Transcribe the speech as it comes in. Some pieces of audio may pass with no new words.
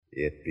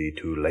It be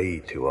too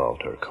late to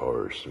alter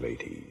course,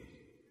 mateys,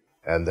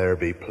 and there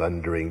be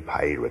plundering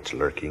pirates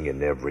lurking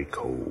in every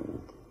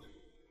cove.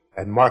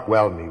 And mark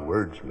well me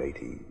words,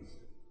 mateys,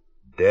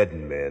 dead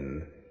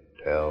men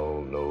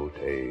tell no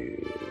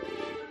tales.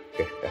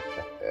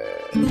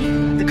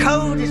 The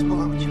code is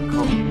more what you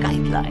call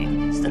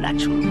guidelines than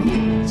actual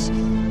rules.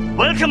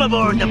 Welcome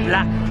aboard the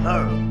Black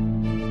Pearl.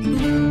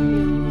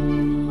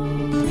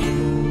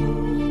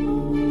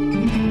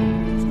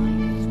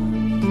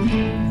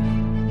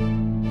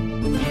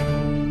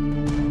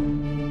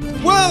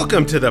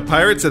 Welcome to the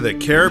Pirates of the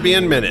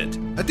Caribbean Minute,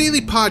 a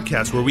daily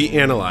podcast where we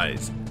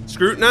analyze,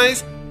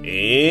 scrutinize,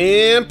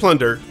 and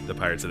plunder the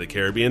Pirates of the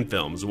Caribbean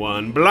films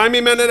one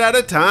blimey minute at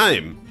a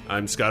time.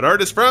 I'm Scott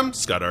Artist from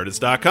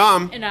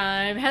ScottArtist.com. And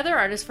I'm Heather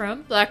Artist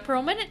from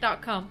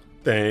BlackPearlMinute.com.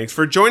 Thanks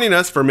for joining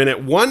us for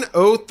minute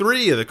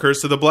 103 of The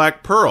Curse of the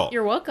Black Pearl.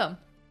 You're welcome.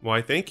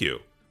 Why, thank you.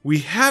 We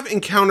have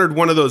encountered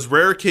one of those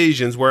rare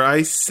occasions where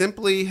I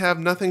simply have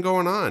nothing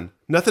going on.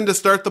 Nothing to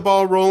start the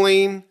ball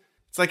rolling.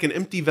 It's like an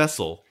empty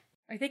vessel.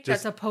 I think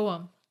Just that's a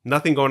poem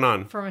nothing going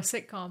on. from a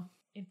sitcom.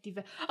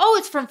 Oh,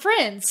 it's from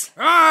Friends.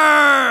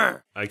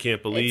 I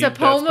can't believe It's a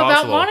poem that's about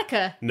possible.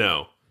 Monica.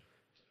 No.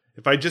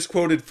 If I just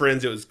quoted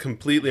Friends, it was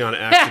completely on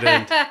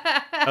accident.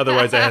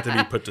 Otherwise, I had to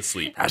be put to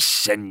sleep. I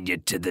send you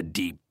to the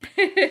deep.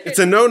 It's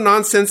a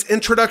no-nonsense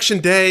introduction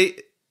day,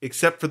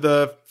 except for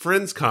the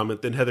Friends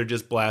comment that Heather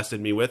just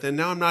blasted me with, and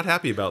now I'm not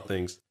happy about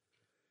things.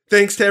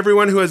 Thanks to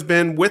everyone who has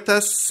been with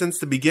us since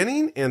the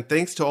beginning, and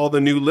thanks to all the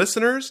new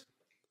listeners.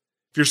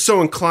 If you're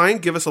so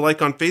inclined, give us a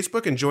like on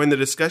Facebook and join the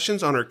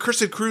discussions on our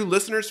Cursed Crew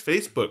listeners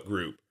Facebook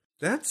group.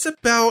 That's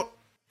about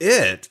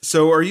it.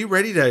 So are you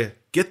ready to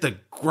get the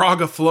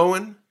grog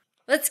a-flowing?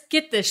 Let's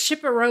get the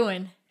ship a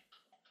rowing.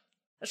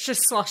 That's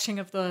just sloshing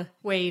of the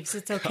waves.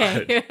 It's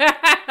okay.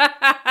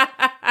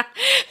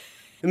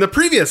 In the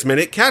previous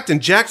minute, Captain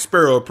Jack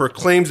Sparrow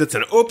proclaims it's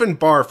an open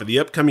bar for the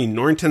upcoming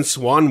Norrington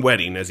Swan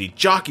wedding as he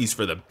jockeys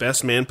for the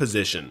best man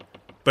position,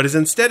 but is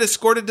instead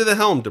escorted to the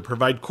helm to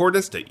provide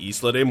coordinates to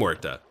Isla de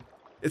Muerta.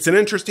 It's an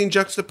interesting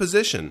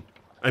juxtaposition.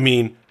 I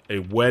mean, a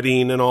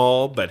wedding and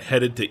all, but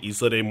headed to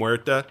Isla de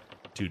Muerta.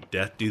 To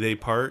death do they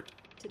part?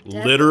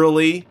 death?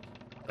 Literally.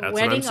 That's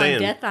what I'm Wedding saying.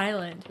 on Death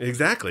Island.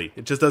 Exactly.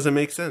 It just doesn't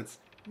make sense.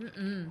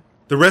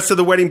 The rest of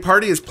the wedding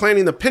party is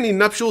planning the pending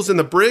nuptials in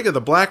the brig of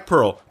the Black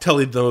Pearl,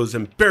 telling those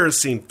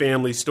embarrassing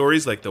family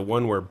stories like the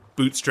one where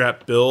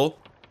Bootstrap Bill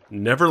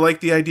never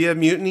liked the idea of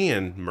mutiny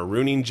and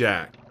marooning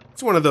Jack.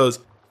 It's one of those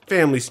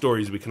family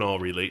stories we can all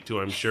relate to,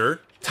 I'm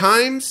sure.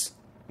 Times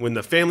when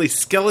the family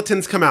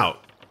skeletons come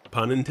out.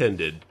 Pun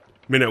intended.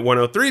 Minute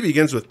 103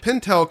 begins with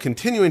Pintel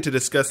continuing to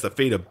discuss the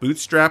fate of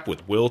Bootstrap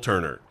with Will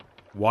Turner.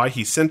 Why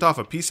he sent off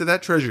a piece of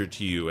that treasure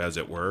to you, as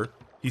it were.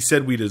 He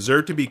said we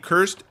deserve to be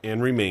cursed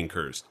and remain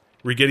cursed.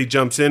 Rigetti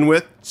jumps in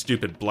with,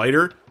 stupid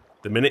blighter.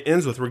 The minute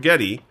ends with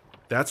Rigetti.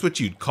 That's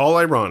what you'd call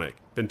ironic.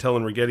 Pintel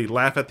and Rigetti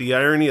laugh at the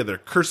irony of their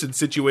cursed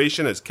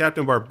situation as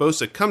Captain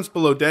Barbossa comes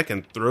below deck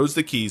and throws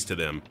the keys to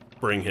them.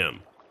 Bring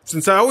him.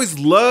 Since I always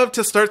love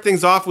to start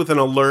things off with an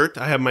alert,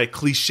 I have my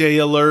cliche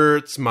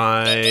alerts,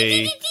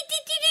 my...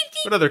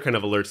 What other kind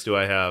of alerts do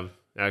I have,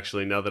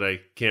 actually, now that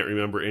I can't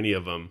remember any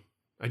of them?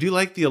 I do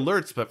like the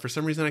alerts, but for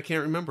some reason I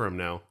can't remember them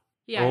now.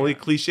 Yeah. Only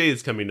cliche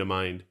is coming to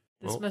mind.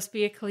 This must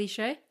be a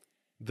cliche.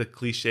 The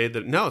cliche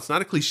that... No, it's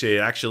not a cliche,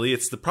 actually.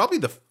 It's probably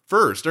the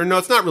first. Or no,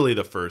 it's not really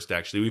the first,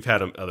 actually. We've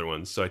had other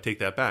ones, so I take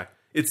that back.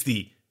 It's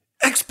the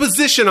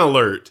exposition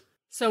alert!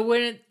 So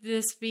wouldn't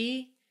this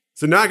be?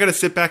 So now I gotta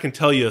sit back and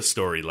tell you a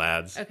story,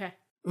 lads. Okay.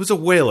 It was a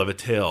whale of a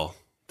tale,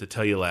 to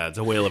tell you lads,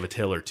 a whale of a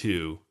tale or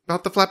two.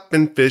 About the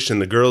flapping fish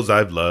and the girls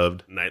I've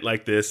loved. Night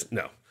like this?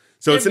 No.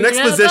 So it's an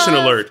exposition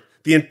alert.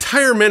 The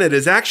entire minute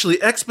is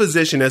actually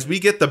exposition as we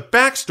get the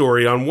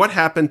backstory on what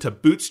happened to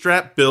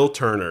Bootstrap Bill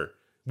Turner.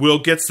 Will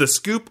gets the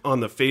scoop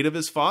on the fate of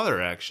his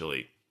father,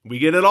 actually. We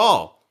get it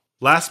all.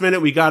 Last minute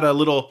we got a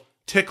little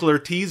tickler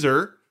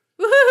teaser.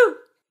 Woohoo!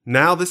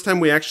 Now this time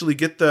we actually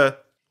get the,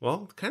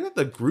 well, kind of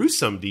the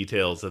gruesome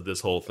details of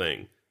this whole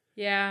thing.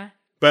 Yeah.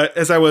 But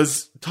as I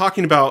was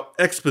talking about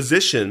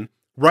exposition,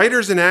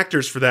 writers and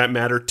actors, for that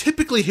matter,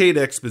 typically hate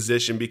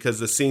exposition because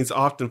the scenes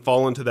often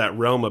fall into that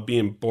realm of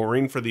being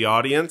boring for the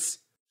audience.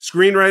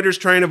 Screenwriters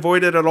try and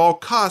avoid it at all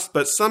costs,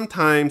 but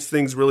sometimes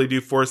things really do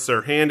force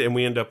their hand and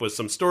we end up with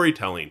some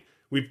storytelling.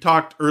 We've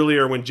talked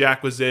earlier when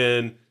Jack was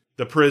in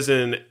the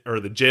prison or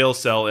the jail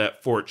cell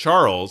at Fort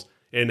Charles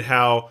and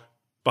how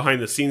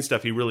behind the scenes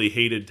stuff he really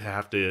hated to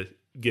have to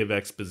give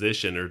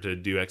exposition or to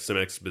do some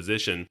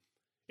exposition.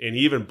 And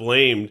he even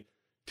blamed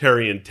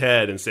Terry and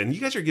Ted and said,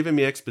 you guys are giving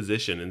me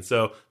exposition. And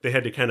so they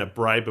had to kind of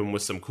bribe him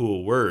with some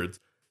cool words.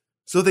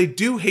 So they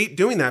do hate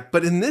doing that.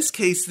 But in this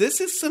case, this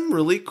is some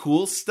really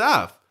cool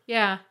stuff.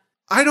 Yeah.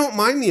 I don't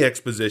mind the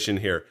exposition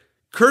here.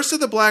 Curse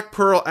of the Black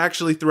Pearl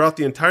actually throughout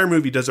the entire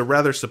movie does a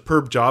rather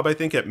superb job, I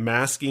think, at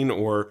masking,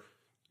 or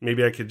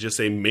maybe I could just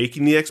say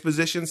making the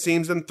exposition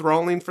seems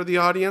enthralling for the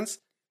audience.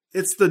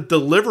 It's the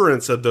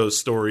deliverance of those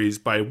stories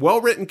by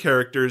well-written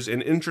characters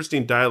and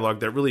interesting dialogue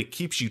that really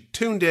keeps you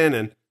tuned in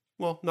and,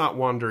 well, not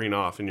wandering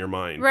off in your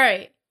mind.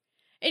 Right.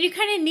 And you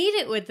kind of need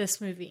it with this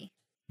movie.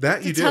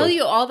 That you to do. tell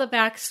you all the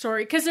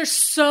backstory. Because there's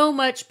so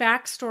much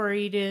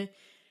backstory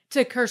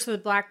to Curse of the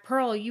Black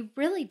Pearl. You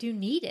really do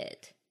need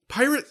it.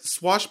 Pirate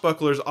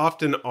swashbucklers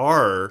often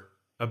are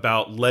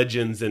about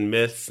legends and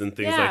myths and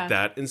things like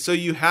that. And so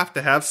you have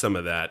to have some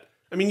of that.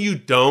 I mean, you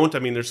don't. I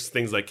mean, there's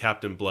things like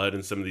Captain Blood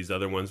and some of these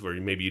other ones where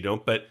maybe you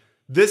don't. But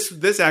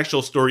this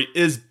actual story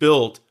is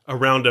built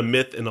around a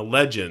myth and a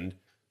legend.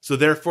 So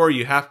therefore,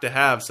 you have to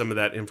have some of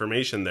that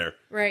information there.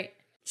 Right.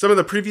 Some of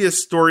the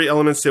previous story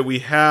elements that we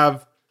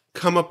have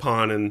come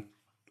upon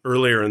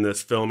earlier in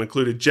this film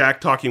included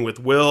Jack talking with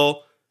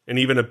Will, and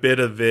even a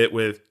bit of it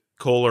with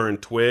Kohler and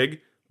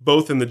Twig,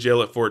 both in the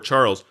jail at Fort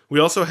Charles. We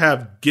also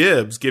have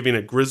Gibbs giving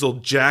a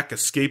grizzled Jack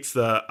Escapes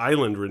the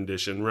Island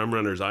rendition, Rum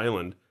Runner's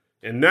Island.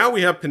 And now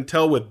we have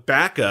Pintel with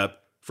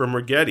backup from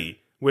Rigetti,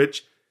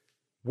 which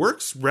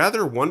works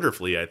rather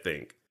wonderfully, I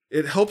think.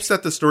 It helps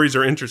that the stories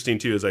are interesting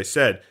too, as I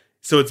said.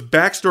 So it's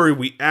backstory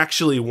we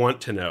actually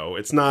want to know.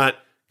 It's not,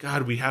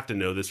 God, we have to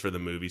know this for the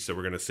movie, so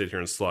we're going to sit here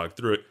and slog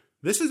through it.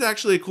 This is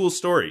actually a cool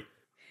story.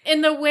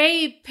 And the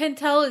way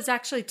Pintel is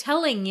actually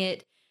telling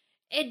it,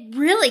 it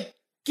really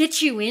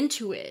gets you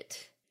into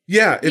it.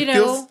 Yeah,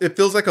 it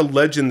feels like a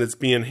legend that's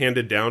being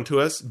handed down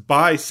to us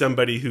by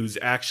somebody who's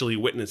actually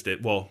witnessed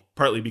it. Well,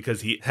 partly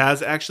because he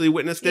has actually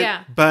witnessed it.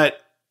 Yeah. But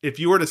if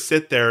you were to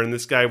sit there and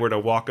this guy were to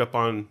walk up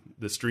on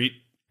the street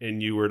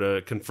and you were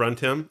to confront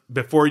him,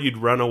 before you'd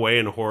run away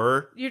in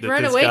horror. You'd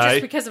run away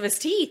just because of his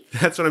teeth.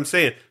 That's what I'm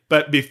saying.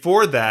 But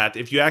before that,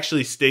 if you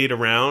actually stayed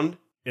around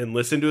and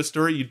listened to a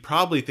story, you'd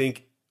probably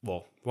think,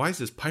 well, why is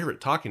this pirate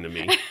talking to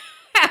me?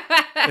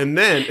 And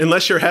then,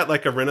 unless you're at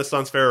like a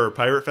Renaissance fair or a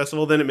pirate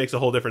festival, then it makes a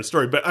whole different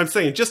story. But I'm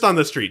saying just on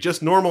the street,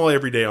 just normal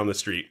every day on the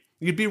street,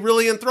 you'd be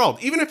really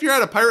enthralled. Even if you're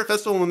at a pirate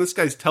festival and this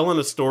guy's telling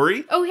a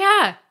story. Oh,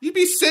 yeah. You'd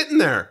be sitting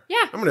there.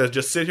 Yeah. I'm going to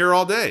just sit here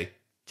all day.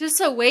 Just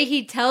the way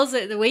he tells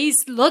it, the way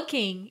he's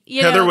looking.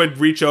 Heather would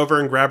reach over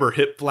and grab her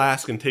hip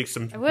flask and take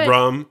some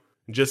rum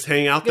and just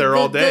hang out there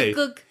all day.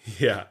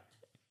 Yeah.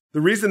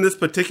 The reason this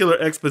particular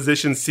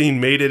exposition scene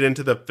made it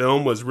into the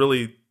film was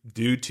really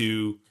due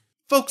to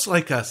folks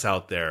like us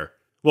out there.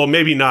 Well,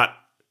 maybe not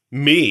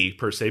me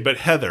per se, but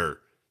Heather.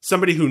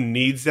 Somebody who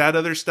needs that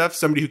other stuff.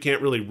 Somebody who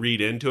can't really read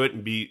into it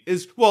and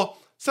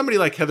somebody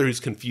like Heather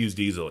who's confused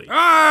easily.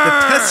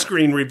 The test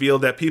screen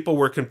revealed that people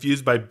were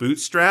confused by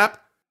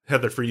Bootstrap.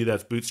 Heather, for you,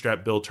 that's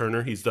Bootstrap Bill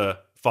Turner. He's the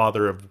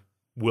father of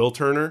Will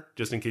Turner,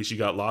 just in case you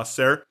got lost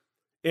there.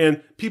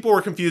 And people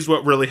were confused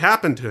what really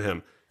happened to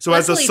him. So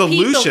Luckily, as a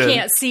solution... people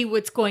can't see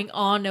what's going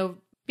on.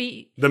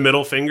 The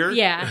middle finger?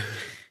 Yeah.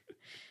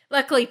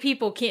 Luckily,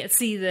 people can't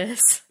see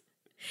this.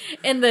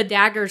 And the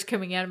dagger's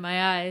coming out of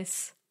my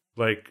eyes.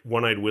 Like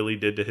One-Eyed Willie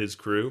did to his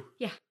crew?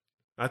 Yeah.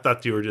 I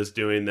thought you were just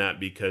doing that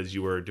because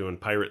you were doing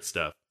pirate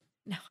stuff.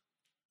 No.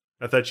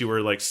 I thought you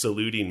were like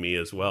saluting me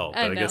as well.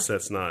 But I no. guess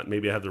that's not.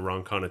 Maybe I have the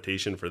wrong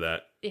connotation for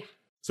that. Yeah.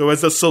 So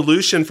as a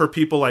solution for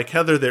people like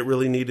Heather that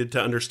really needed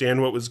to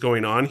understand what was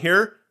going on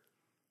here,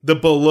 the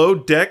below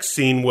deck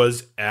scene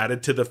was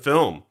added to the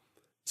film.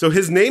 So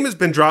his name has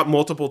been dropped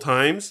multiple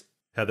times.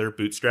 Heather,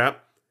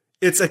 Bootstrap.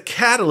 It's a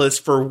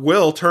catalyst for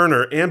Will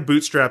Turner and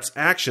Bootstrap's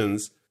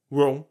actions.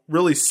 Well,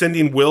 really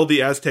sending Will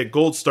the Aztec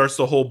Gold starts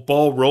the whole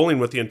ball rolling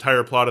with the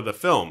entire plot of the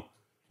film.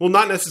 Well,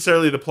 not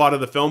necessarily the plot of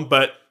the film,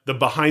 but the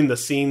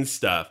behind-the-scenes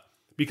stuff.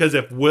 Because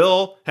if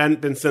Will hadn't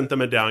been sent the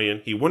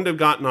medallion, he wouldn't have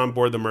gotten on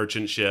board the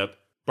merchant ship.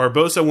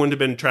 Barbossa wouldn't have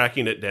been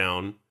tracking it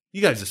down.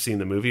 You guys have seen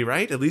the movie,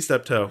 right? At least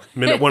up to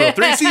minute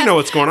 103. So you know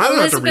what's going on. I don't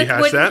have to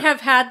rehash wouldn't that. have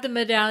had the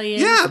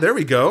medallion. Yeah, there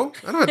we go.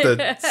 I don't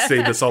have to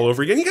say this all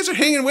over again. You guys are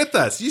hanging with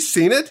us. You've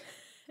seen it.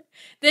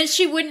 Then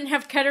she wouldn't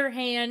have cut her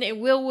hand, and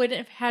Will wouldn't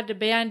have had to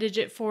bandage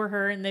it for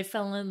her, and they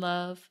fell in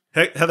love.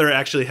 Heather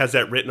actually has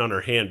that written on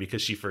her hand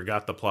because she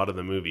forgot the plot of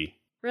the movie.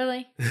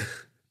 Really?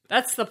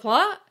 That's the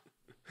plot?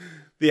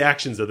 The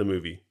actions of the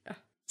movie.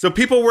 So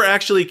people were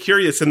actually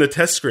curious in the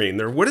test screen.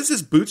 What is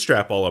this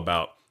Bootstrap all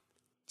about?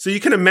 So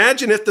you can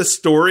imagine if the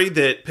story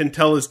that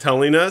Pintel is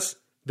telling us,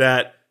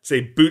 that,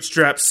 say,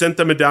 Bootstrap sent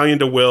the medallion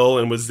to Will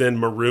and was then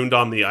marooned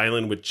on the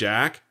island with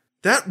Jack,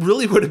 that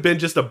really would have been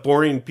just a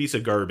boring piece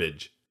of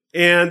garbage.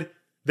 And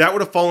that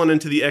would have fallen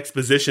into the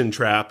exposition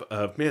trap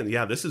of, man,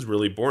 yeah, this is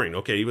really boring.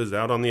 Okay, he was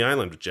out on the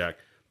island with Jack.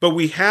 But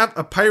we have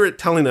a pirate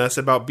telling us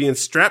about being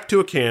strapped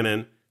to a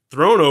cannon,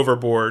 thrown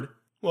overboard.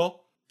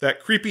 Well, that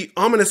creepy,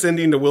 ominous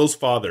ending to Will's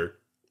father.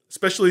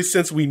 Especially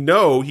since we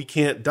know he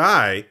can't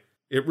die.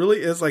 It really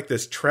is like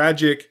this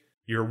tragic,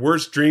 your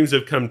worst dreams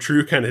have come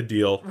true kind of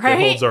deal that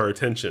holds our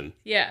attention.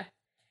 Yeah.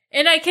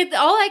 And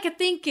all I could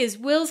think is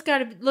Will's got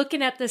to be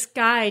looking at this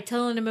guy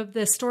telling him of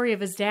the story of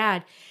his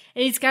dad.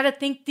 And he's got to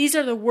think these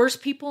are the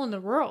worst people in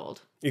the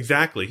world.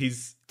 Exactly.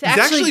 He's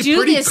actually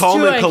pretty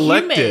calm and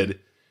collected. Human.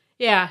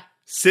 Yeah.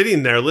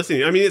 Sitting there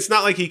listening. I mean, it's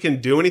not like he can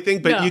do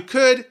anything, but you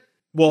could...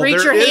 Well,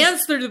 reach your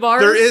hands through the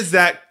bars. There is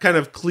that kind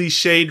of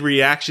cliched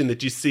reaction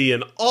that you see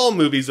in all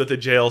movies with a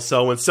jail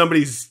cell when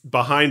somebody's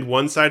behind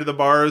one side of the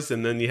bars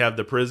and then you have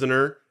the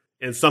prisoner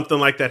and something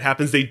like that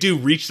happens. They do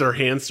reach their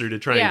hands through to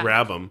try and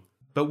grab them.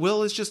 But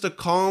Will is just a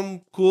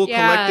calm, cool,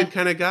 Yeah. collected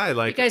kind of guy. You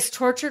Like, guys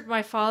tortured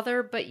my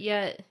father, but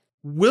yet...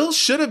 Will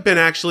should have been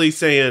actually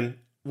saying,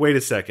 wait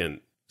a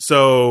second.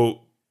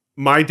 So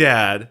my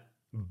dad,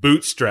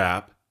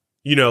 Bootstrap,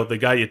 you know, the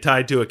guy you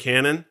tied to a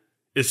cannon,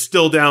 is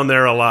still down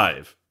there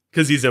alive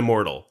because he's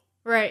immortal.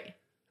 Right.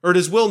 Or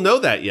does Will know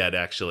that yet,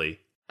 actually?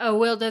 Oh,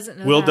 Will doesn't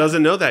know Will that.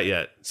 doesn't know that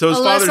yet. So his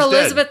Unless father's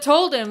Elizabeth dead.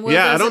 told him. Will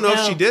Yeah, I don't doesn't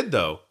know if she did,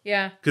 though.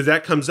 Yeah. Because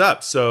that comes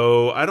up.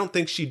 So I don't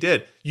think she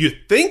did.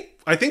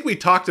 I think we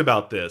talked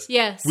about this.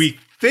 Yes. We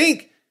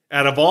think,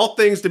 out of all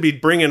things to be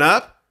bringing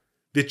up,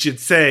 that you'd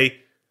say,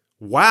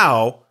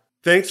 wow,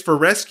 thanks for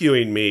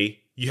rescuing me.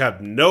 You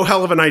have no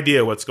hell of an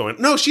idea what's going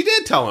on. No, she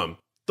did tell him.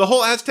 The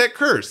whole Aztec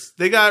curse.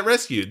 They got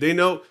rescued.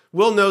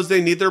 Will knows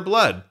they need their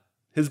blood.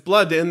 His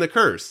blood to end the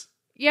curse.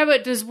 Yeah,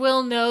 but does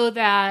Will know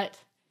that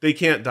They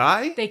can't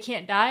die? they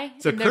can't die?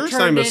 It's a and they're curse,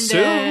 turned I'm into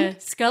assuming.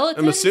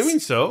 Skeletons? I'm assuming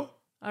so.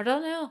 I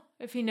don't know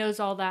if he knows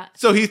all that.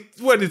 So he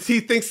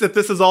thinks that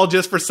this is all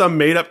just for some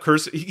made up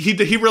curse.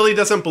 He really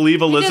doesn't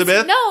believe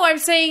Elizabeth. No, I'm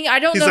saying I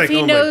don't He's know like, if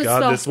he oh knows. my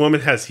god, this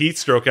woman has heat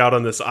stroke out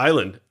on this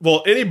island.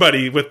 Well,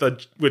 anybody with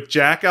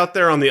Jack out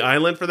there on the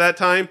island for that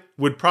time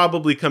would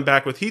probably come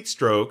back with heat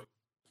stroke.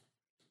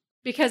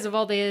 Because of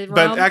all the rum.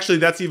 But actually,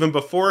 that's even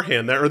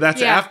beforehand, or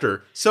that's Yeah.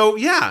 after. So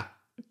yeah,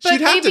 But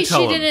she'd have maybe to tell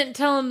she him. didn't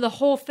tell him the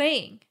whole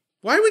thing.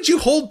 Why would you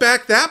hold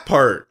back that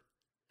part?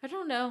 I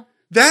don't know.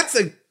 That's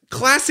a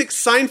classic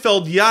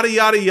Seinfeld yada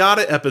yada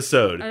yada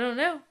episode. I don't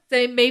know.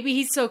 Maybe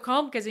he's so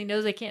calm because he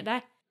knows they can't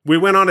die. We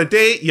went on a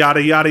date,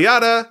 yada yada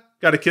yada.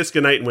 Got a kiss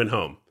goodnight and went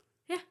home.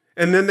 Yeah.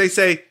 And then they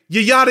say, you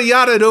yada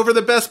yada'd over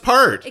the best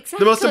part. Exactly.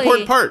 The most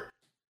important part.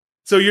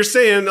 So you're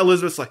saying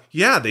Elizabeth's like,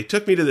 yeah, they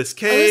took me to this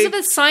cave.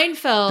 Elizabeth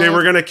Seinfeld. They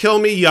were going to kill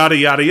me, yada,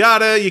 yada,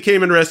 yada. You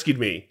came and rescued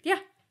me. Yeah.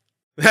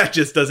 That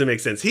just doesn't make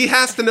sense. He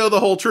has to know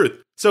the whole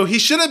truth. So he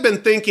should have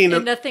been thinking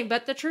And nothing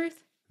but the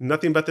truth.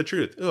 nothing but the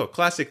truth. Oh,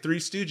 classic Three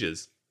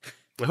Stooges.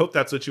 I hope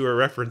that's what you were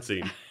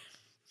referencing.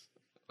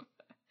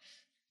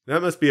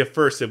 That must be a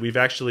first that we've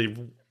actually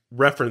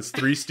referenced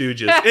Three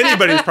Stooges.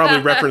 Anybody's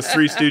probably referenced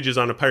Three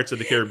Stooges on a Pirates of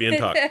the Caribbean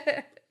talk.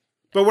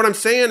 But what I'm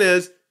saying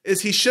is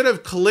he should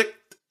have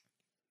clicked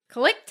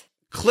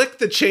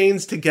the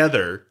chains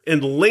together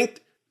and linked.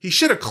 He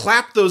should have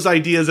clapped those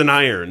ideas in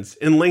irons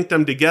and linked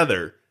them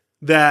together.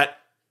 That,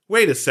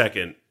 wait a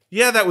second.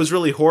 Yeah, that was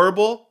really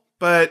horrible,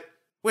 but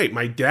wait,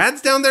 my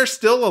dad's down there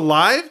still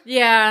alive?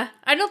 Yeah.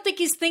 I don't think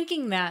he's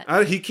thinking that.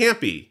 He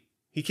can't be.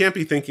 He can't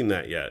be thinking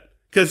that yet.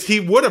 Because he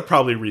would have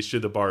probably reached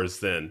through the bars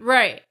then.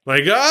 Right.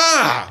 Like,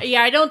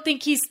 Yeah, I don't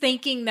think he's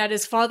thinking that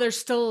his father's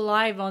still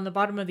alive on the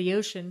bottom of the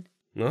ocean.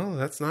 No,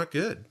 that's not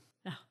good.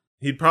 No.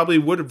 He probably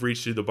would have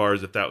reached through the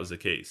bars if that was the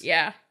case.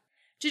 Yeah.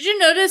 Did you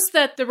notice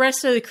that the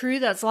rest of the crew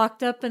that's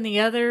locked up in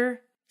the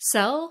other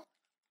cell,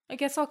 I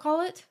guess I'll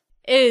call it,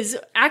 is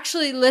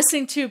actually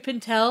listening to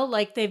Pintel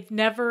like they've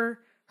never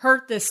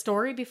heard this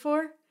story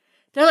before?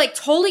 They're like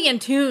totally in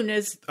tune.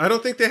 I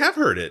don't think they have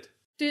heard it.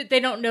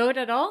 They don't know it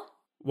at all?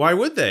 Why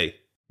would they?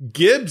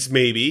 Gibbs,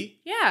 maybe.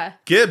 Yeah.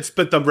 Gibbs,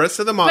 but the rest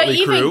of the But Motley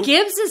even crew.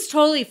 Gibbs is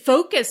totally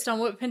focused on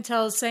what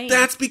Pintel is saying.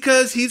 That's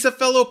because he's a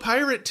fellow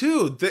pirate,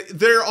 too.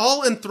 They're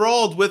all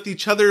enthralled with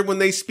each other when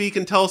they speak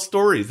and tell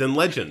stories and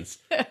legends.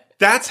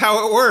 That's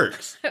how it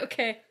works.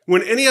 Okay.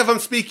 When any of them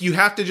speak, you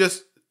have to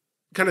just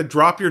kind of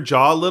drop your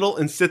jaw a little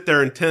and sit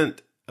there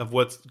intent of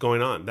what's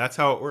going on. That's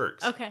how it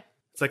works. Okay.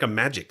 It's like a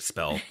magic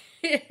spell.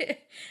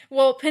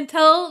 Well,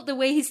 Pintel, the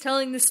way he's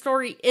telling this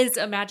story is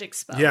a magic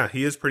spell. Yeah,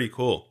 he is pretty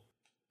cool.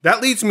 That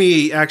leads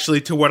me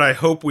actually to what I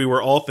hope we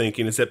were all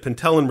thinking is that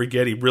Pintel and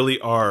Rigetti really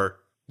are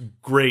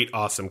great,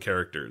 awesome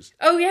characters.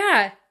 Oh,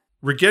 yeah.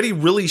 Rigetti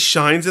really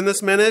shines in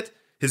this minute.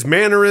 His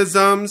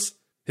mannerisms,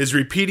 his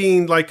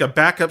repeating like a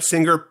backup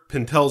singer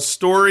Pintel's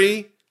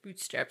story.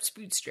 Bootstraps.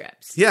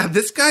 Yeah,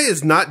 this guy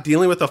is not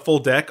dealing with a full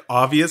deck,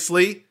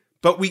 obviously,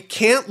 but we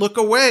can't look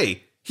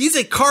away. He's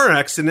a car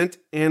accident,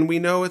 and we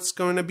know it's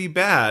going to be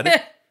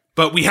bad,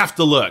 but we have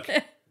to look.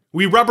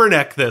 We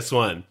rubberneck this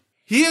one.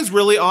 He is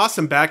really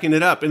awesome backing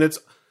it up, and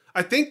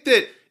I think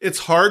that it's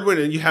hard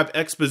when you have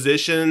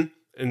exposition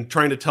and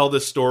trying to tell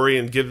this story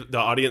and give the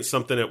audience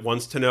something it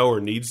wants to know or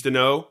needs to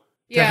know,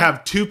 to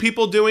have two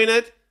people doing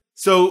it.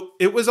 So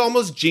it was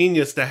almost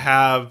genius to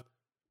have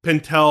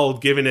Pintel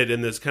giving it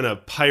in this kind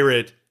of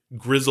pirate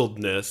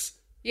grizzledness,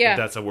 if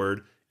that's a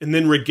word. And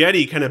then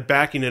Rigetti kind of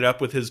backing it up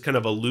with his kind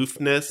of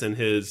aloofness and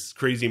his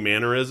crazy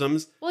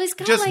mannerisms. Well, he's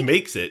got just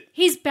makes it.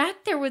 He's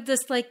back there with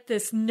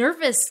this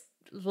nervous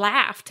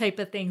laugh type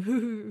of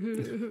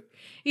thing,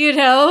 you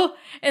know?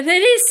 And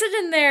then he's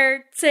sitting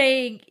there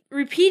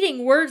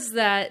repeating words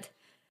that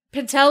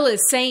Pintel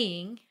is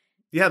saying.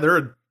 Yeah, they're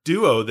a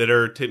duo that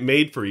are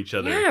made for each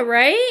other. Yeah,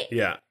 right?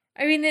 Yeah.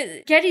 I mean,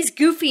 Getty's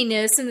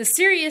goofiness and the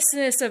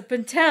seriousness of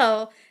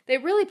Pintel, they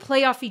really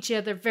play off each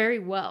other very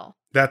well.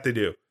 That they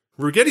do.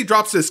 Rigetti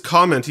drops this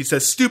comment. He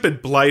says,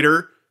 "Stupid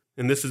blighter."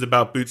 And this is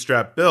about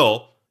Bootstrap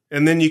Bill.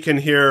 And then you can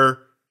hear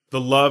the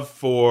love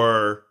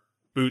for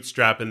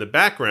Bootstrap in the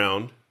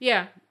background.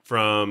 Yeah.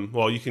 From,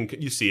 well,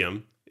 you see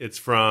him. It's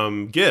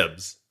from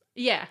Gibbs.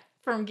 Yeah.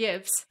 from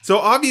Gibbs. So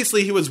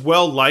obviously he was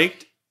well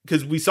liked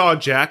because we saw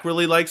Jack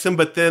really likes him,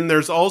 but then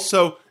there's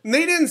also, and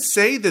they didn't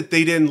say that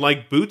they didn't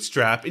like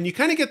Bootstrap, and you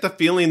kind of get the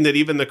feeling that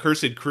even the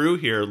Cursed Crew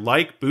here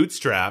like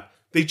Bootstrap.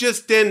 They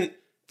just didn't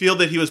feel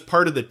that he was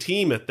part of the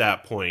team at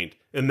that point,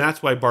 and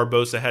that's why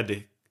Barbossa had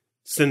to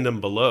send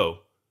him below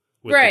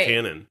with the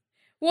cannon.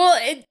 Well,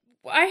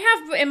 I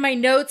have in my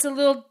notes a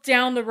little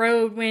down the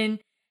road when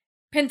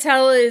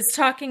Pentel is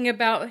talking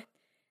about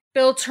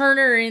Bill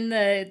Turner in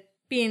the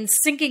being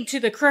sinking to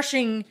the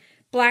crushing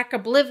black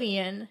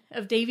oblivion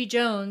of Davy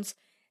Jones,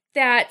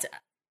 that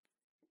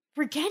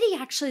Rigetti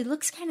actually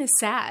looks kind of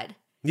sad.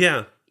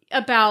 Yeah.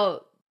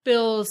 About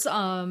Bill's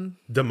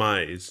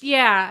demise.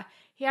 Yeah.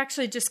 He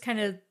actually just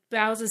kind of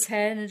bows his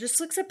head and just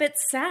looks a bit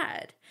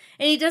sad.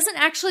 And he doesn't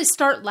actually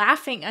start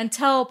laughing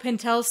until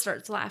Pentel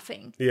starts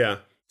laughing. Yeah.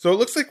 So it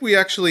looks like we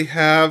actually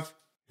have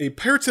a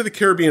Pirates of the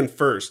Caribbean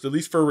first, at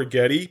least for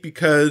Rigetti,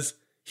 because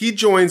he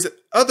joins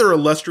other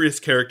illustrious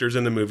characters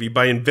in the movie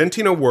by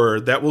inventing a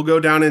word that will go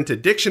down into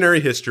dictionary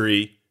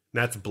history,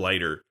 and that's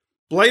blighter.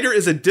 Blighter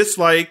is a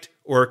disliked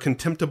or a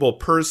contemptible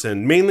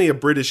person, mainly a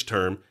British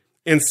term,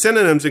 and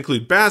synonyms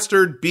include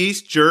bastard,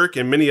 beast, jerk,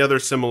 and many other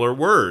similar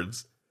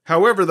words.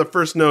 However, the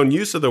first known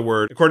use of the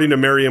word, according to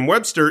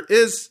Merriam-Webster,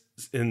 is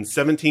in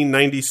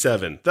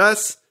 1797.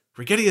 Thus,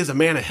 Rigetti is a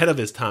man ahead of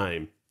his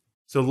time.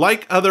 So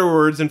like other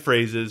words and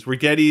phrases,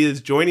 Rigetti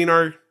is joining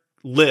our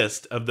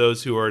list of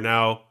those who are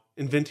now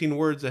inventing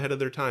words ahead of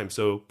their time.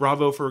 So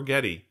bravo for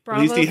Rigetti. At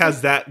least he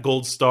has that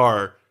gold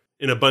star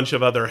in a bunch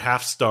of other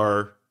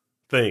half-star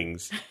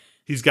things.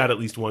 He's got at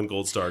least one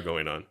gold star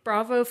going on.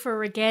 Bravo for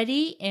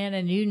Rigetti and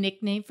a new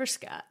nickname for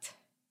Scott.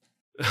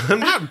 I'm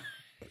not...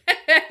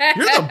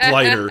 You're the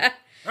blighter.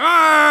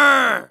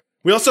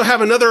 We also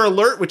have another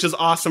alert, which is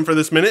awesome for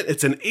this minute.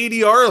 It's an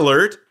ADR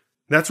alert.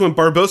 That's when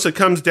Barbossa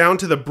comes down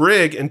to the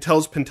brig and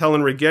tells Pentel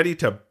and Rigetti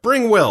to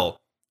bring Will.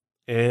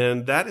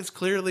 And that is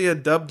clearly a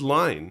dubbed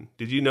line.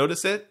 Did you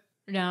notice it?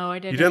 No, I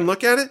didn't. You didn't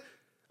look at it?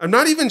 I'm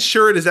not even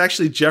sure it is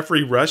actually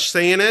Jeffrey Rush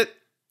saying it.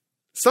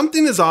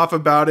 Something is off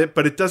about it,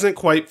 but it doesn't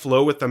quite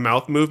flow with the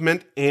mouth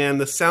movement, and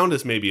the sound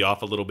is maybe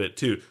off a little bit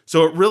too.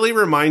 So it really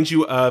reminds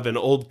you of an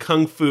old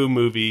kung fu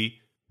movie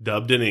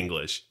dubbed in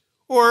English,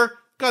 or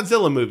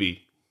Godzilla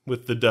movie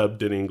with the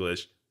dubbed in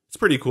English. It's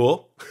pretty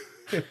cool.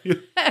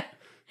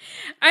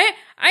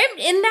 I'm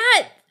in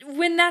that,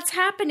 when that's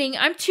happening,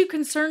 I'm too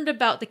concerned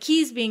about the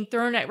keys being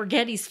thrown at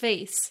Rigetti's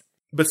face.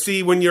 But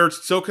see, when you're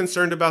so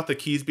concerned about the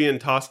keys being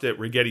tossed at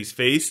Rigetti's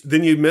face,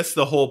 then you miss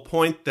the whole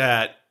point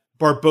that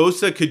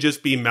Barbossa could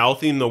just be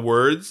mouthing the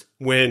words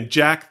when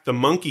Jack the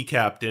monkey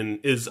captain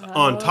is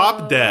on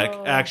top deck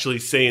actually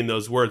saying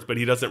those words, but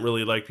he doesn't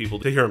really like people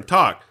to hear him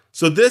talk.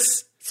 So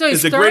this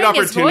is a great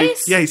opportunity. His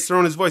voice? Yeah, he's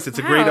throwing his voice. It's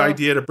a great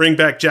idea to bring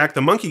back Jack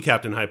the monkey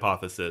captain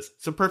hypothesis.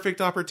 It's a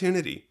perfect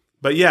opportunity.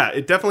 But yeah,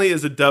 it definitely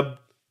is a dub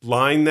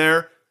line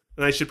there.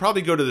 And I should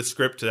probably go to the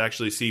script to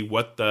actually see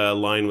what the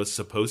line was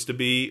supposed to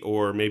be,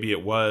 or maybe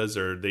it was,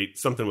 or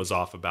something was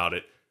off about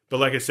it. But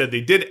like I said, they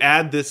did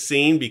add this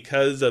scene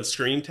because of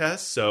screen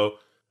tests, so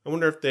I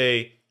wonder if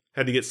they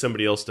had to get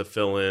somebody else to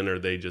fill in, or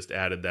they just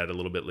added that a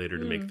little bit later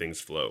to make things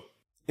flow.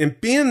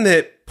 And being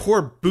that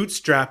poor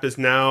Bootstrap is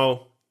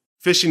now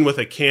fishing with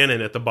a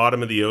cannon at the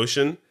bottom of the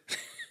ocean,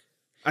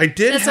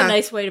 That's a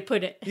nice way to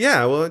put it.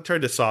 Yeah, well, I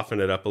tried to soften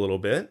it up a little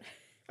bit.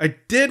 I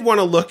did want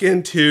to look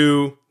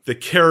into the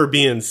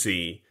Caribbean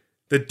Sea.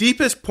 The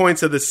deepest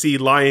points of the sea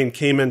lie in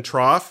Cayman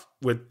Trough,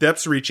 with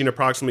depths reaching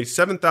approximately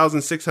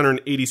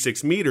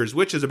 7,686 meters,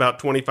 which is about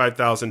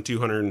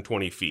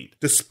 25,220 feet.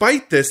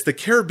 Despite this, the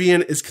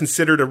Caribbean is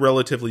considered a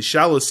relatively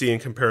shallow sea in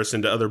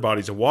comparison to other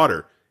bodies of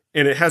water,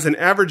 and it has an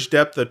average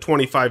depth of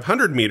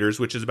 2,500 meters,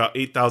 which is about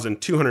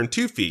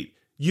 8,202 feet.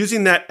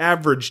 Using that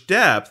average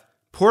depth,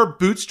 poor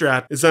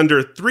Bootstrap is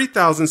under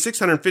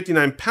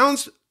 3,659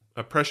 pounds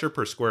of pressure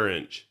per square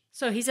inch.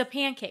 So he's a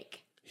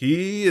pancake.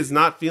 He is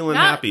not feeling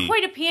happy. Not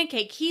quite a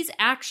pancake. He's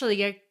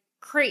actually a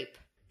crepe.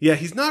 Yeah,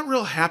 he's not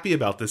real happy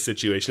about this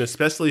situation,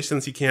 especially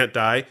since he can't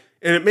die.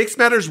 And it makes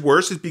matters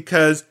worse is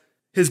because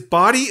his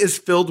body is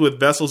filled with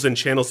vessels and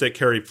channels that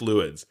carry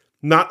fluids.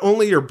 Not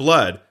only your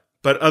blood,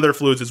 but other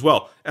fluids as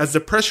well. As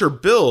the pressure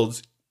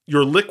builds,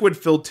 your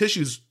liquid-filled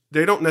tissues,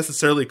 they don't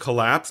necessarily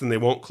collapse, and they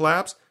won't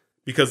collapse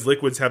because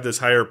liquids have this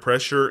higher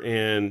pressure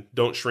and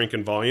don't shrink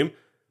in volume.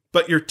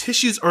 But your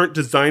tissues aren't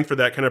designed for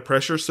that kind of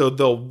pressure, so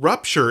they'll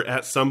rupture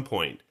at some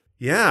point.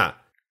 Yeah.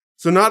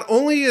 So not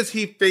only is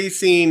he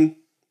facing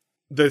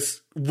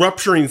this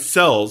rupturing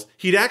cells,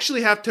 he'd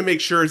actually have to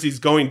make sure as he's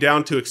going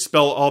down to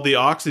expel all the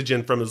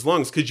oxygen from his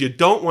lungs, because you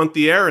don't want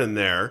the air in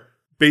there,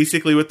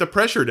 basically with the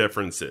pressure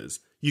differences.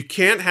 You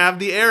can't have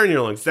the air in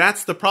your lungs.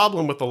 That's the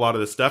problem with a lot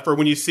of this stuff. Or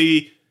when you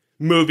see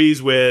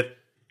movies with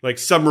like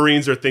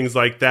submarines or things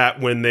like that,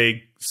 when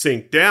they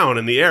sink down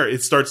in the air,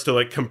 it starts to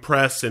like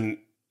compress and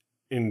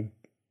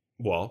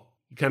well,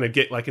 you kind of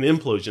get like an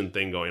implosion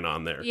thing going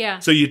on there. Yeah.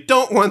 So you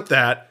don't want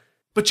that,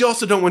 but you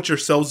also don't want your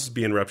cells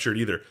being ruptured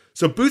either.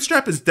 So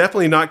Bootstrap is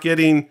definitely not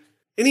getting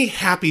any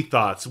happy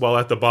thoughts while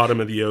at the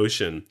bottom of the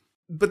ocean.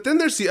 But then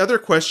there's the other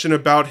question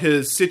about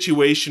his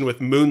situation with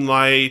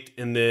Moonlight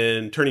and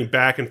then turning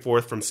back and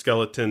forth from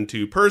skeleton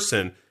to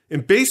person.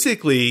 And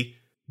basically,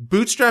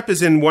 Bootstrap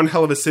is in one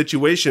hell of a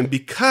situation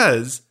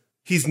because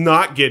he's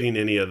not getting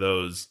any of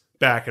those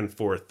back and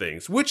forth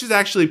things, which is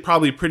actually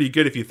probably pretty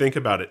good if you think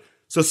about it.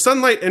 So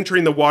sunlight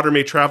entering the water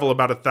may travel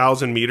about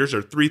 1,000 meters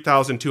or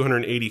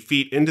 3,280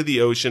 feet into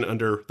the ocean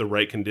under the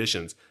right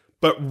conditions,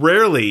 but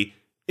rarely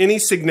any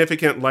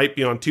significant light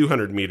beyond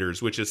 200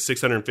 meters, which is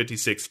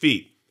 656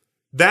 feet.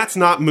 That's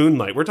not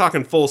moonlight. We're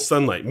talking full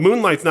sunlight.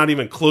 Moonlight's not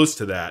even close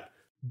to that.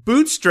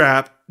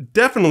 Bootstrap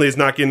definitely is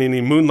not getting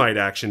any moonlight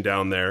action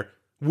down there,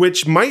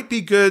 which might be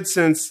good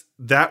since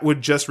that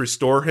would just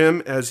restore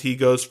him as he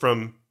goes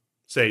from,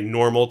 say,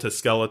 normal to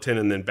skeleton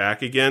and then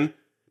back again,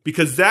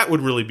 because that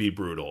would really be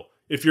brutal.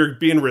 If you're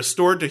being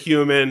restored to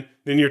human,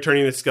 then you're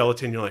turning to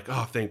skeleton, you're like,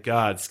 oh, thank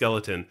God,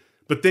 skeleton.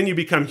 But then you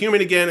become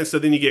human again, and so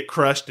then you get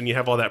crushed and you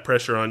have all that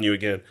pressure on you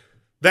again.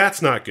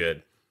 That's not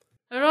good.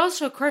 It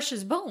also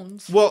crushes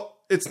bones. Well,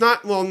 it's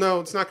not going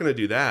to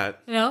do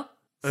that. No?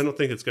 I don't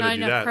think it's going to do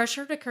Not enough that.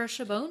 pressure to crush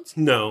the bones?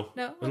 No.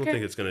 No? I don't Okay.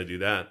 think it's going to do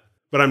that.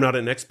 But I'm not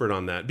an expert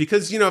on that.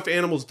 Because, if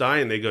animals die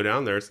and they go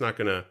down there, it's not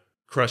going to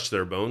crush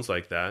their bones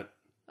like that.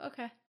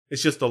 Okay.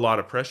 It's just a lot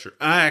of pressure.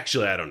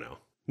 Actually, I don't know.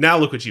 Now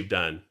look what you've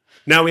done.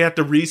 Now we have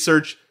to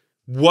research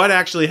what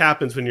actually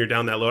happens when you're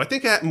down that low. I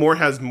think that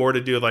has more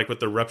to do with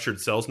the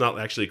ruptured cells not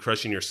actually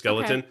crushing your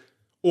skeleton. Okay.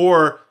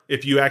 Or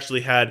if you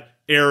actually had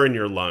air in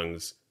your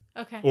lungs.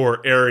 Okay.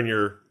 Or air in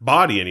your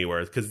body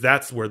anywhere, because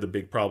that's where the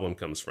big problem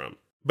comes from.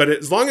 But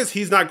as long as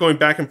he's not going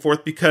back and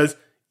forth, because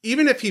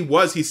even if he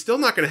was, he's still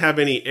not going to have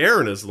any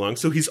air in his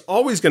lungs, so he's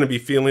always going to be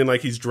feeling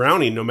like he's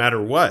drowning no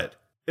matter what.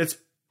 It's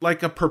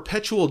like a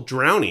perpetual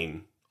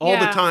drowning all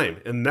the time,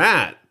 and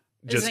that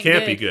just Isn't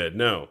can't be good,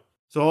 no.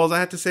 So all I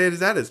have to say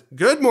is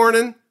good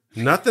morning.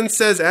 Nothing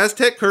says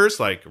Aztec curse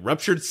like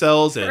ruptured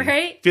cells and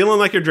feeling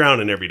like you're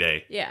drowning every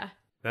day. Yeah.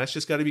 That's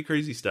just got to be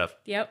crazy stuff.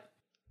 Yep.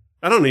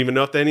 I don't even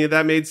know if any of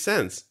that made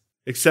sense.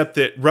 Except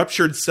that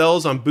ruptured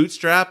cells on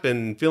Bootstrap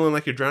and feeling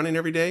like you're drowning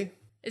every day.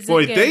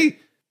 Boy, they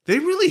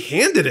really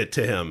handed it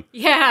to him.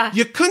 Yeah.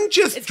 You couldn't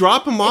just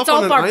drop him off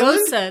on an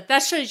Barbosa. island. That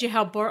shows you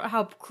how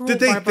cruel Did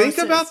they Barbosa think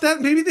is. about that?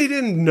 Maybe they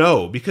didn't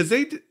know because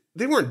they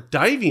weren't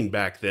diving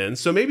back then.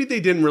 So maybe they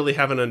didn't really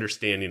have an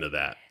understanding of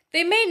that.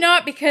 They may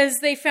not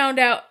because they found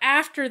out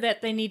after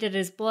that they needed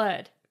his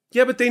blood.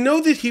 Yeah, but they know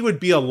that he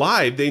would be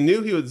alive. They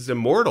knew he was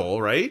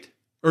immortal, right?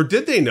 Or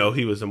did they know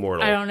he was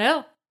immortal? I don't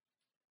know.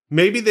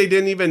 Maybe they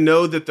didn't even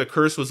know that the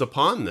curse was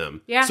upon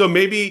them. Yeah. So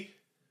maybe,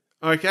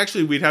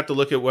 actually, we'd have to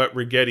look at what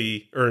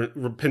Ragetti, or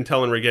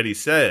Pentel and Ragetti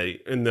say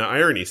in the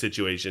irony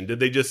situation. Did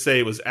they just say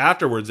it was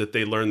afterwards that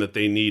they learned that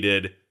they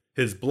needed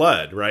his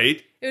blood,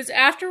 right? It was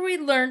after we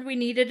learned we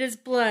needed his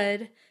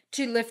blood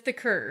to lift the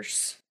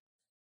curse.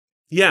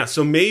 Yeah,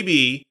 so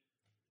maybe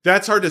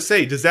that's hard to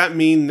say. Does that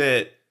mean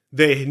that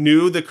they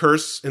knew the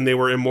curse and they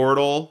were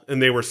immortal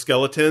and they were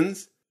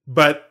skeletons,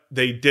 but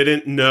they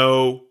didn't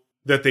know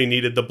that they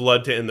needed the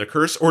blood to end the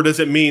curse? Or does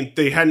it mean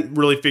they hadn't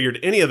really figured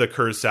any of the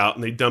curse out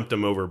and they dumped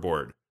him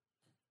overboard?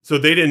 So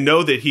they didn't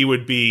know that he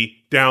would be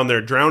down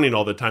there drowning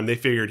all the time. They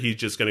figured he's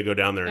just going to go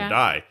down there and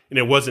die. And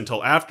it wasn't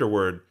until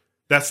afterward.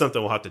 That's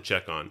something we'll have to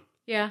check on.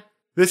 Yeah.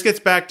 This gets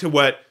back to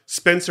what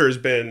Spencer has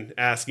been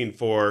asking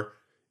for,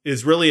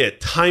 is really a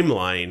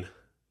timeline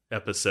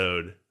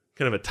episode,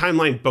 kind of a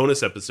timeline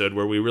bonus episode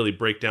where we really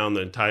break down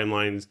the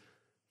timelines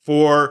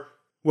for,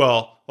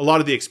 well, a lot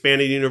of the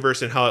expanded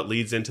universe and how it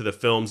leads into the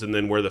films, and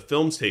then where the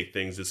films take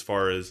things as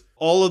far as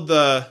all of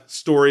the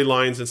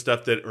storylines and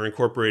stuff that are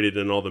incorporated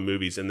in all the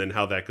movies, and then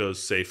how that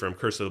goes, say, from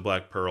Curse of the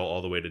Black Pearl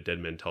all the way to Dead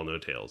Men Tell No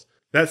Tales.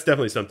 That's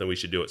definitely something we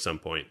should do at some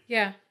point.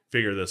 Yeah.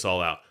 Figure this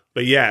all out.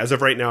 But yeah, as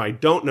of right now, I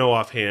don't know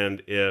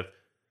offhand if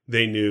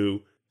they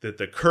knew that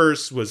the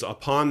curse was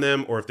upon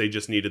them or if they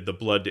just needed the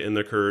blood to end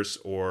the curse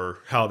or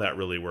how that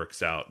really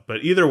works out.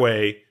 But either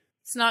way,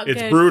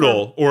 it's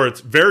brutal, or it's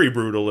very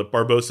brutal if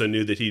Barbosa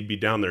knew that he'd be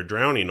down there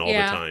drowning all the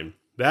time.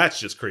 That's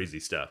just crazy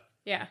stuff.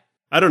 Yeah.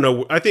 I don't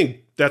know. I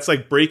think that's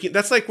like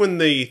that's like when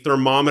the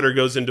thermometer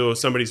goes into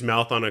somebody's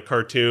mouth on a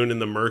cartoon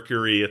and the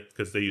mercury,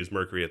 because they used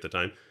mercury at the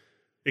time,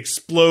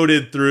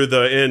 exploded through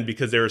the end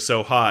because they were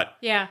so hot.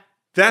 Yeah.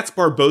 That's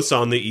Barbosa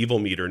on the evil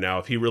meter now,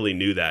 if he really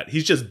knew that.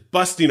 He's just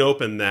busting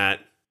open that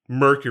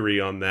mercury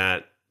on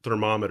that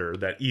thermometer,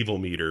 that evil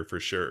meter for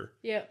sure.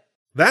 Yeah.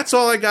 That's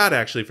all I got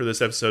actually for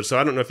this episode, so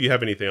I don't know if you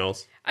have anything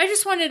else. I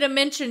just wanted to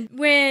mention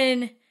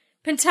when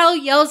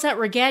Pentel yells at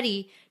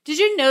Ragetti, did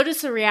you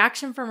notice the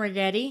reaction from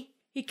Ragetti?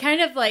 He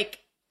kind of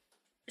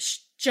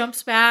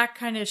jumps back,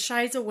 kind of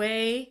shies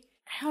away.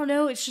 I don't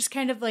know. It's just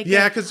kind of like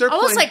because they're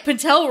almost like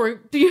Pentel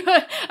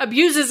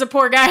abuses a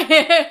poor guy.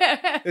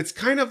 It's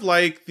kind of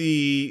like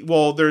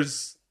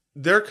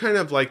they're kind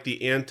of like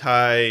the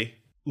anti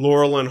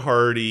Laurel and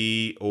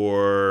Hardy,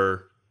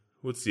 or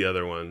what's the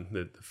other one?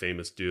 The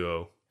famous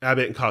duo,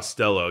 Abbott and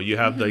Costello. You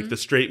have like the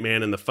straight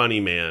man and the funny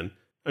man.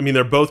 I mean,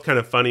 they're both kind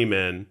of funny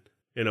men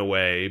in a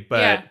way,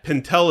 but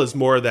Pentel is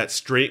more of that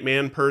straight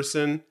man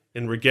person,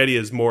 and Ragetti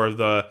is more of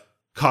the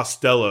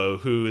Costello,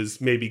 who is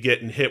maybe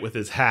getting hit with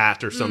his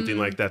hat or something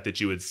like that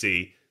you would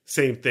see.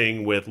 Same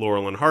thing with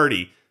Laurel and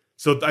Hardy.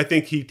 So I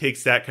think he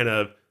takes that kind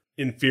of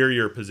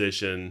inferior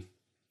position.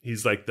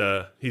 He's like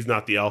he's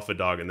not the alpha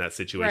dog in that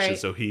situation. Right.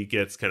 So he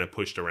gets kind of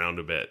pushed around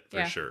a bit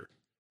for sure.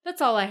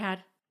 That's all I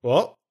had.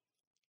 Well,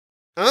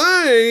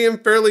 I am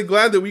fairly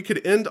glad that we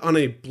could end on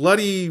a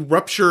bloody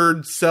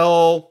ruptured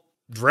cell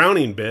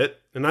drowning bit.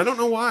 And I don't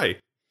know why.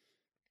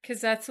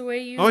 Because that's the way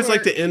you I always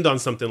like to end on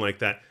something like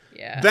that.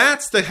 Yeah.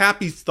 That's the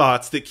happy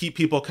thoughts that keep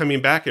people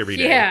coming back every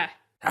day. Yeah.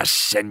 I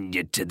send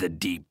you to the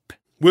deep.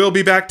 We'll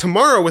be back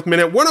tomorrow with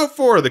Minute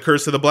 104 of The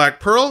Curse of the Black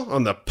Pearl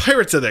on the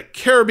Pirates of the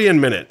Caribbean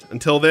Minute.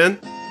 Until then,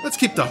 let's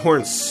keep the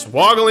horns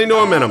swoggling to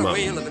a minimum. A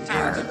whale of a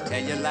tale to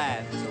tell you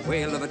lads, a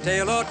whale of a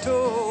tale or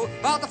two,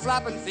 about the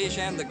flapping fish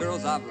and the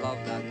girls I've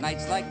loved on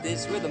nights like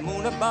this with the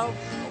moon above.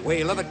 A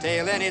whale of a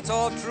tale and it's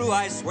all true,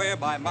 I swear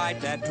by my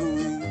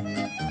tattoo.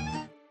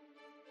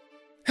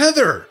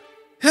 Heather!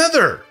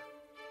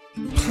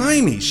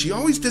 Piney, she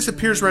always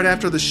disappears right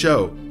after the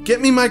show.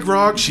 Get me my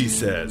grog, she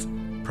says.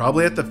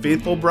 Probably at the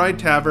Faithful Bride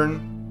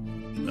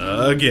Tavern.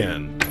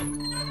 Again.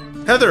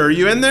 Heather, are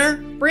you in there?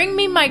 Bring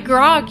me my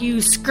grog,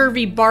 you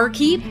scurvy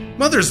barkeep.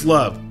 Mother's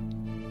love.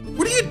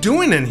 What are you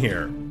doing in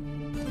here?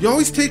 You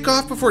always take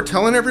off before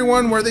telling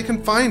everyone where they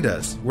can find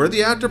us, where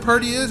the after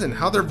party is, and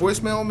how their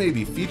voicemail may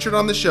be featured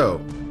on the show.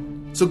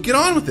 So get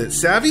on with it,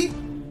 savvy?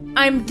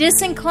 I'm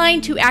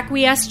disinclined to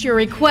acquiesce to your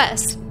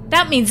request.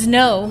 That means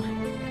no.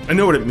 I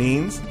know what it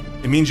means.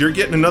 It means you're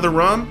getting another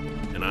rum,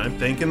 and I'm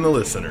thanking the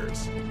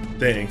listeners.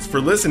 Thanks for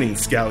listening,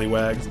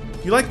 Scallywags.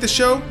 If you like the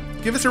show,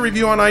 give us a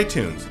review on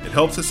iTunes. It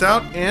helps us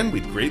out, and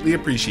we'd greatly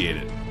appreciate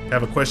it.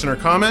 Have a question or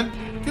comment?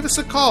 Give us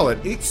a call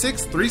at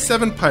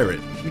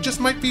 8637-PIRATE. We just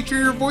might feature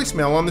your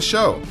voicemail on the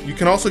show. You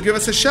can also give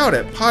us a shout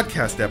at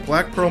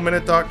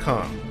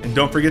podcast@blackpearlminute.com. And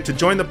don't forget to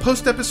join the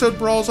post-episode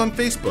brawls on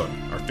Facebook,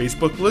 our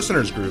Facebook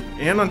listeners group,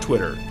 and on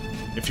Twitter.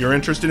 If you're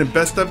interested in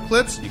best of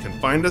clips, you can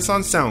find us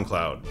on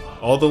SoundCloud.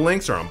 All the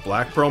links are on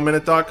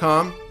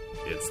blackpearlminute.com.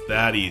 It's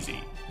that easy.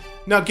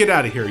 Now get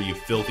out of here, you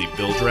filthy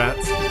bilge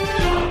rats.